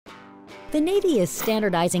The Navy is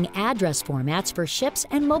standardizing address formats for ships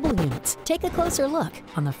and mobile units. Take a closer look.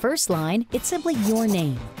 On the first line, it's simply your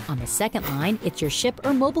name. On the second line, it's your ship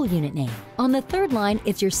or mobile unit name. On the third line,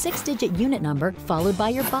 it's your 6-digit unit number followed by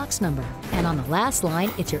your box number. And on the last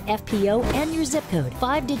line, it's your FPO and your zip code,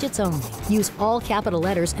 5 digits only. Use all capital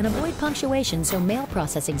letters and avoid punctuation so mail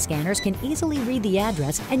processing scanners can easily read the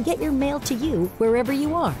address and get your mail to you wherever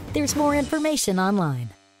you are. There's more information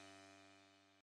online.